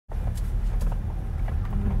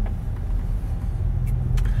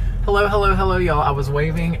Hello, y'all. I was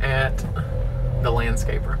waving at the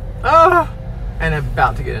landscaper. And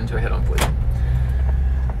about to get into a head-on collision.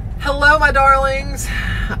 Hello, my darlings.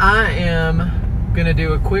 I am gonna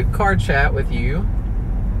do a quick car chat with you.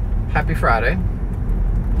 Happy Friday.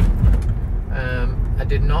 I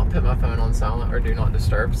did not put my phone on silent or do not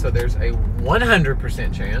disturb, so there's a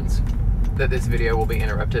 100% chance that this video will be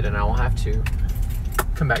interrupted and I will have to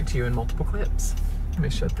come back to you in multiple clips. Let me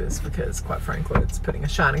shut this because, quite frankly, it's putting a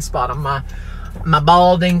shiny spot on my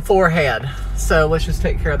balding forehead. So let's just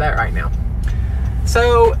take care of that right now.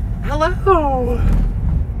 So, hello.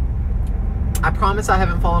 I promise I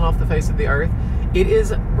haven't fallen off the face of the earth. It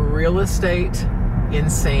is real estate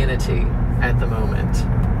insanity at the moment.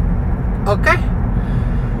 Okay.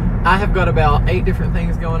 I have got about 8 different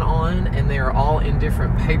things going on, and they are all in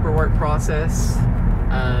different paperwork process.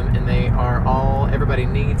 And they are all, everybody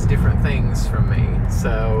needs different things from me.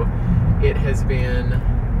 So it has been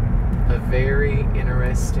a very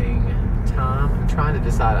interesting time. I'm trying to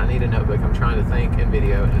decide, I need a notebook. I'm trying to think and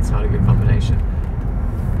video, and it's not a good combination.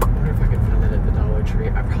 I wonder if I can find that at the Dollar Tree.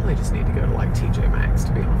 I probably just need to go to like TJ Maxx,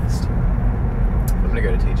 to be honest. I'm gonna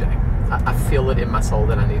go to TJ. I feel it in my soul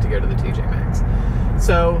that I need to go to the TJ Maxx.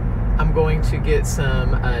 So I'm going to get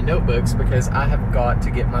some notebooks because I have got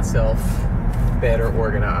to get myself better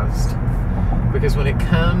organized. Because when it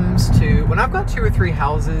comes to, when I've got 2 or 3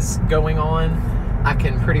 houses going on, I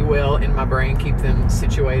can pretty well in my brain keep them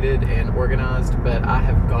situated and organized, but I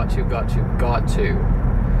have got to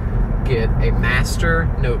get a master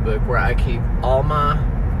notebook where I keep all my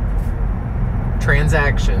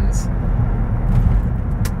transactions.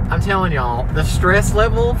 I'm telling y'all, the stress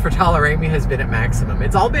level for Ramey has been at maximum.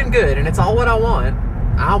 It's all been good, and it's all what I want.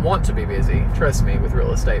 I want to be busy, trust me, with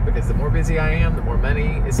real estate, because the more busy I am, the more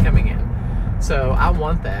money is coming in. So I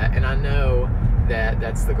want that, and I know that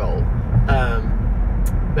that's the goal.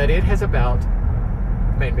 But it has about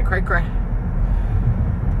made me cray.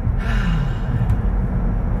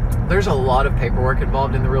 There's a lot of paperwork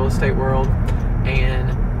involved in the real estate world,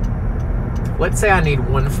 and let's say I need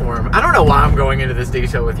one form. I don't know why I'm going into this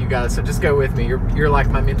detail with you guys, so just go with me. You're like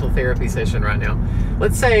my mental therapy session right now.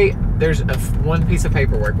 Let's say there's one piece of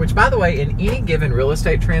paperwork, which, by the way, in any given real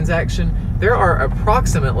estate transaction, there are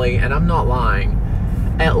approximately, and I'm not lying,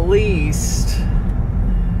 at least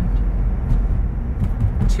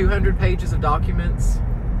 200 pages of documents,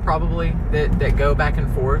 probably, that go back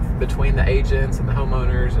and forth between the agents and the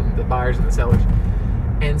homeowners and the buyers and the sellers.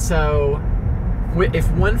 And so if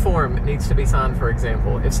one form needs to be signed, for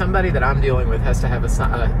example, if somebody that I'm dealing with has to have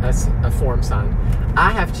a form signed, I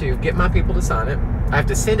have to get my people to sign it. I have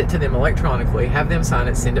to send it to them electronically, have them sign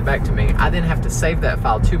it, send it back to me. I then have to save that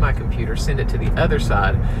file to my computer, send it to the other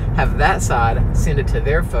side, have that side send it to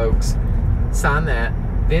their folks, sign that,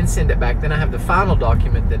 then send it back. Then I have the final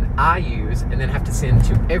document that I use and then have to send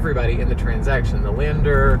to everybody in the transaction, the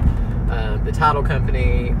lender, the title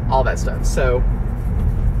company, all that stuff. So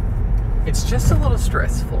it's just a little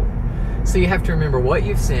stressful. So you have to remember what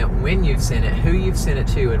you've sent, when you've sent it, who you've sent it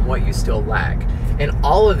to, and what you still lack. And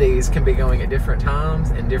all of these can be going at different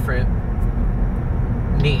times and different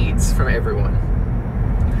needs from everyone.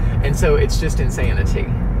 And so it's just insanity.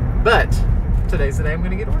 But today's the day I'm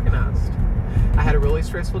going to get organized. I had a really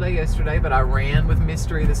stressful day yesterday, but I ran with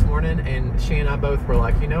Mystery this morning, and she and I both were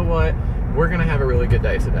like, you know what? We're going to have a really good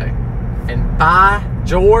day today. And by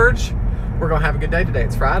George, we're going to have a good day today.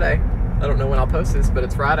 It's Friday. I don't know when I'll post this, but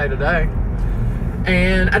it's Friday today.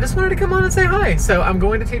 And I just wanted to come on and say hi. So I'm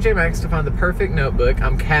going to TJ Maxx to find the perfect notebook.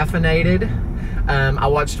 I'm caffeinated. I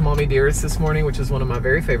watched Mommy Dearest this morning, which is one of my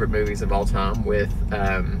very favorite movies of all time with,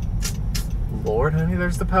 Lord, honey,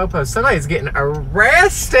 there's the popo. Somebody's getting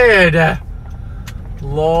arrested.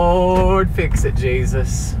 Lord, fix it,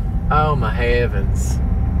 Jesus. Oh, my heavens.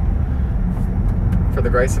 For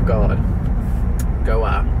the grace of God, go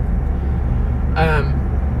I.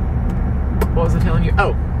 What was I telling you?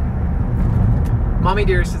 Oh, Mommy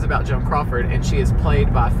Dearest is about Joan Crawford, and she is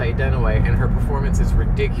played by Faye Dunaway, and her performance is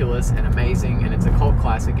ridiculous and amazing, and it's a cult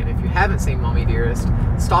classic. And if you haven't seen Mommy Dearest,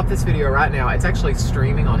 stop this video right now. It's actually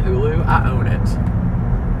streaming on Hulu. I own it.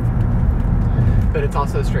 But it's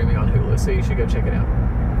also streaming on Hulu, so you should go check it out.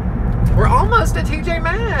 We're almost at TJ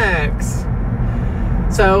Maxx.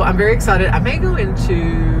 So I'm very excited. I may go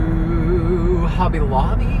into Hobby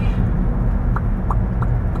Lobby.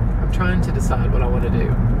 I'm trying to decide what I want to do.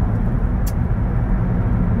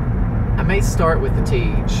 I may start with the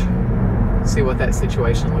Tej, see what that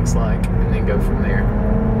situation looks like, and then go from there.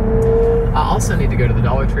 I also need to go to the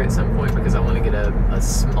Dollar Tree at some point because I want to get a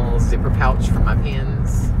small zipper pouch for my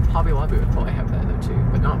pens. Hobby Lobby would probably have that though too,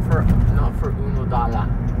 but not for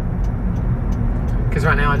 $1. Because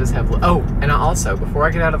right now I just have, oh, and I also, before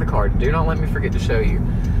I get out of the car, do not let me forget to show you.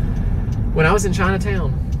 When I was in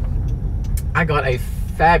Chinatown, I got a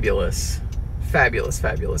fabulous, fabulous,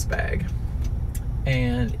 fabulous bag.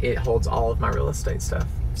 And it holds all of my real estate stuff.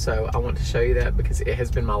 So I want to show you that because it has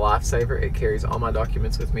been my lifesaver. It carries all my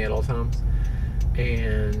documents with me at all times.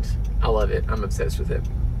 And I love it. I'm obsessed with it.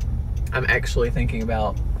 I'm actually thinking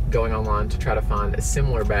about going online to try to find a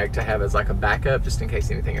similar bag to have as like a backup just in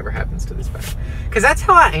case anything ever happens to this bag. Because that's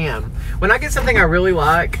how I am. When I get something I really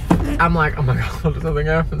like, I'm like, oh my God, if something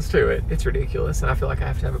happens to it. It's ridiculous. And I feel like I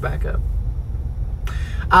have to have a backup.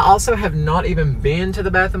 I also have not even been to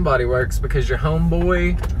the Bath & Body Works because your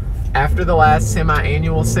homeboy, after the last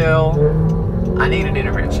semi-annual sale, I need an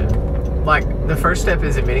intervention. Like, the first step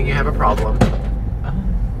is admitting you have a problem. Oh,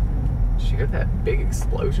 did you hear that big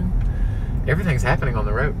explosion? Everything's happening on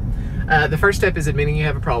the road. The first step is admitting you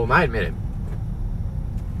have a problem. I admit it.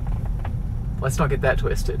 Let's not get that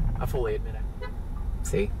twisted. I fully admit it.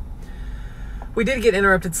 See? We did get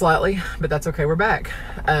interrupted slightly, but that's okay. We're back.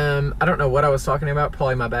 I don't know what I was talking about.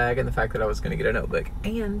 Probably my bag and the fact that I was going to get a notebook.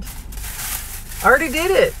 And I already did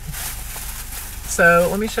it. So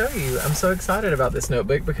let me show you. I'm so excited about this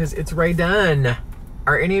notebook because it's Rae Dunn.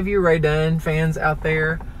 Are any of you Rae Dunn fans out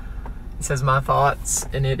there? It says My Thoughts,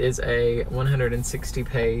 and it is a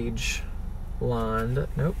 160-page lined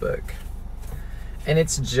notebook. And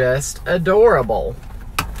it's just adorable.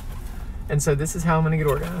 And so this is how I'm going to get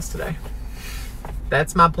organized today.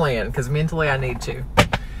 That's my plan, because mentally I need to.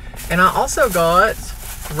 And I also got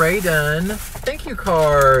Rae Dunn thank you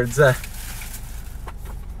cards. I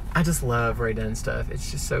just love Rae Dunn stuff.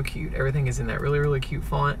 It's just so cute. Everything is in that really, really cute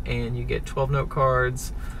font, and you get 12 note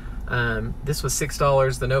cards. This was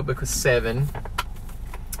 $6. The notebook was $7.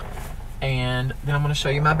 And then I'm going to show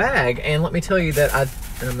you my bag. And let me tell you that and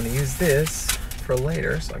I'm going to use this for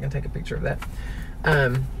later, so I can take a picture of that.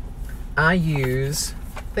 I use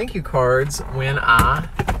thank you cards when I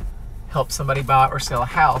help somebody buy or sell a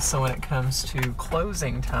house. So when it comes to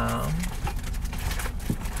closing time,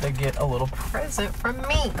 they get a little present from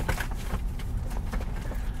me.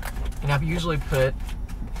 And I've usually put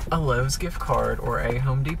a Lowe's gift card or a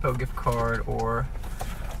Home Depot gift card or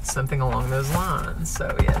something along those lines.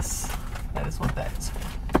 So yes, that is what that is.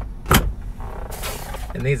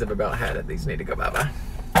 And these have about had it. These need to go bye-bye.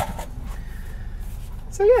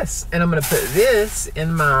 So yes, and I'm going to put this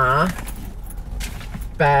in my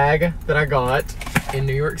bag that I got in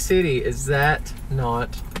New York City. Is that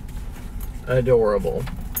not adorable?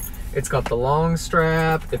 It's got the long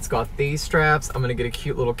strap. It's got these straps. I'm going to get a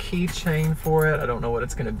cute little keychain for it. I don't know what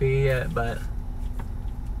it's going to be yet, but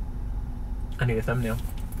I need a thumbnail.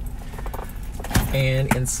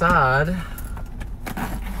 And inside,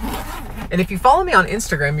 and if you follow me on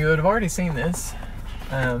Instagram, you would have already seen this.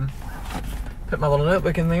 Put my little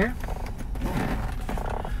notebook in there.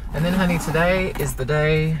 And then, honey, today is the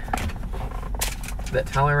day that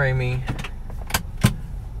Tyler Ramey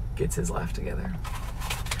gets his life together.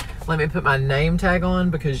 Let me put my name tag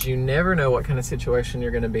on because you never know what kind of situation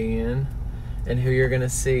you're going to be in and who you're going to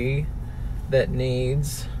see that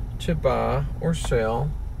needs to buy or sell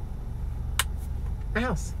a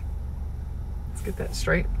house. Let's get that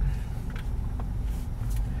straight.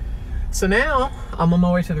 So now I'm on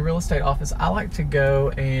my way to the real estate office. I like to go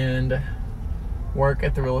and work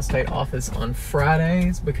at the real estate office on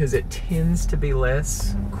Fridays because it tends to be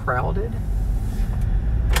less crowded.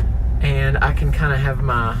 And I can kind of have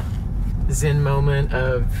my zen moment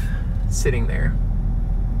of sitting there.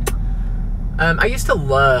 I used to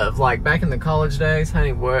love, like back in the college days,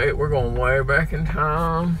 honey, we're going way back in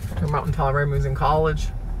time. Talking about when Tyler Ramey was in college.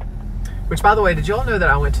 Which, by the way, did y'all know that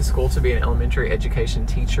I went to school to be an elementary education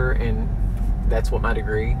teacher, and that's what my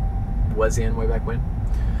degree was in way back when?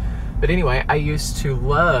 But anyway, I used to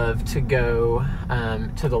love to go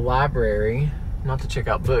to the library, not to check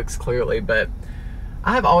out books, clearly, but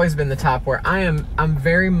I have always been the type where I'm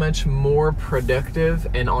very much more productive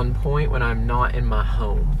and on point when I'm not in my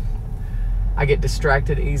home. I get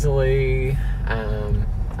distracted easily.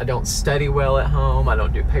 I don't study well at home. I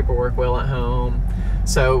don't do paperwork well at home.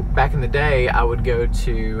 So back in the day, I would go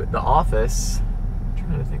to the office. I'm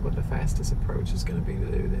trying to think what the fastest approach is going to be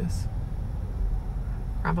to do this.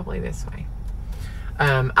 Probably this way.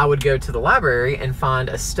 I would go to the library and find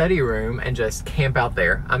a study room and just camp out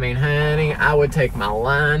there. I mean, honey, I would take my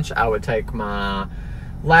lunch, I would take my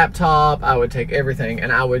laptop, I would take everything,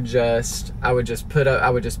 and I would just put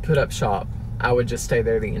up shop. I would just stay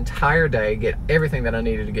there the entire day, get everything that I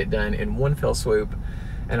needed to get done in one fell swoop,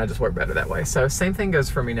 and I just work better that way. So same thing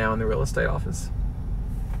goes for me now in the real estate office.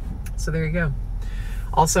 So there you go.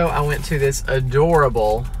 Also, I went to this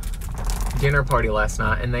adorable dinner party last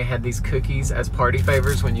night, and they had these cookies as party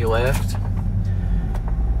favors when you left.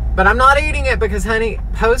 But I'm not eating it because, honey,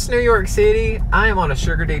 post New York City, I am on a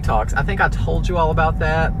sugar detox. I think I told you all about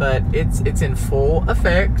that, but it's in full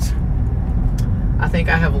effect. I think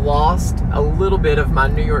I have lost a little bit of my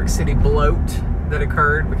New York City bloat that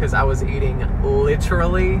occurred because I was eating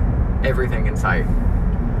literally everything in sight.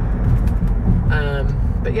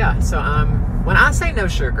 But yeah, so when I say no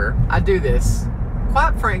sugar, I do this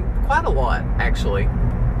quite a lot, actually.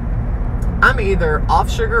 I'm either off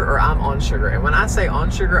sugar or I'm on sugar. And when I say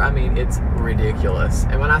on sugar, I mean it's ridiculous.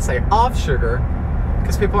 And when I say off sugar,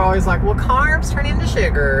 because people are always like, well, carbs turn into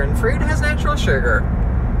sugar and fruit has natural sugar.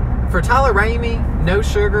 For Tyler Ramey, no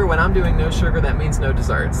sugar, when I'm doing no sugar, that means no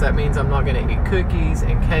desserts. That means I'm not going to eat cookies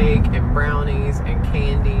and cake and brownies and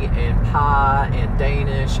candy and pie and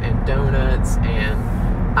Danish and donuts and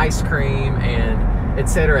ice cream and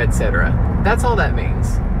etc., etc. That's all that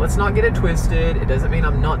means. Let's not get it twisted. It doesn't mean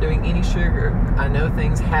I'm not doing any sugar. I know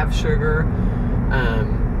things have sugar.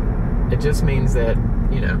 It just means that,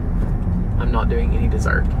 you know, I'm not doing any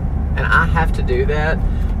dessert. And I have to do that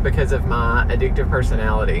because of my addictive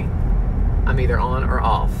personality. I'm either on or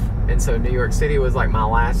off. And so New York City was like my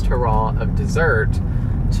last hurrah of dessert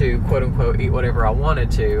to quote unquote eat whatever I wanted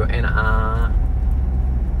to, and I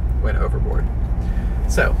went overboard.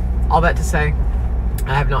 So all that to say,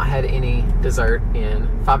 I have not had any dessert in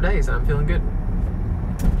 5 days and I'm feeling good.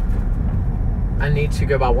 I need to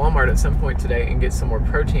go by Walmart at some point today and get some more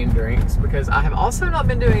protein drinks because I have also not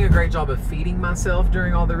been doing a great job of feeding myself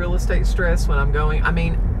during all the real estate stress when I'm going. I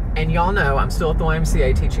mean, and y'all know I'm still at the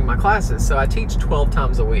YMCA teaching my classes, so I teach 12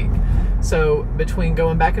 times a week. So between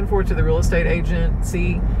going back and forth to the real estate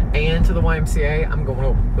agency and to the YMCA, I'm going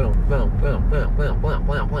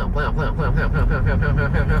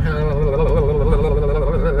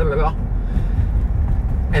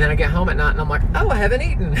and then I get home at night and I'm like, oh, I haven't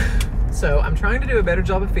eaten. So I'm trying to do a better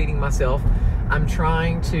job of feeding myself. I'm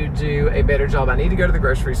trying to do a better job. I need to go to the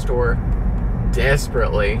grocery store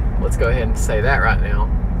desperately. Let's go ahead and say that right now.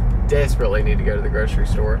 Desperately need to go to the grocery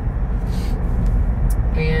store.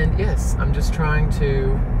 And yes, I'm just trying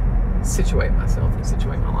to situate myself and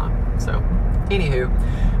situate my life. So, anywho,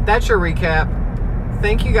 that's your recap.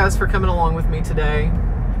 Thank you guys for coming along with me today,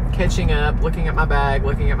 catching up, looking at my bag,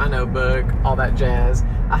 looking at my notebook, all that jazz.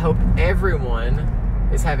 I hope everyone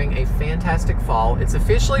is having a fantastic fall. It's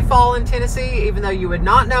officially fall in Tennessee, even though you would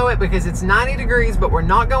not know it because it's 90 degrees, but we're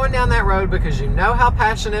not going down that road because you know how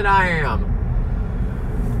passionate I am.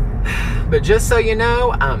 But just so you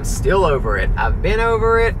know, I'm still over it. I've been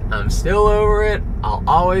over it. I'm still over it. I'll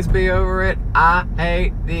always be over it. I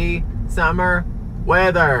hate the summer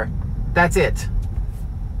weather. That's it.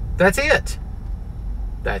 That's it.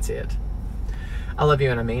 That's it. I love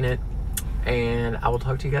you and I mean it. And I will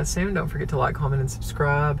talk to you guys soon. Don't forget to like, comment, and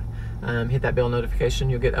subscribe. Hit that bell notification.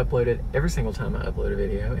 You'll get uploaded every single time I upload a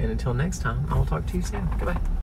video. And until next time, I will talk to you soon. Goodbye.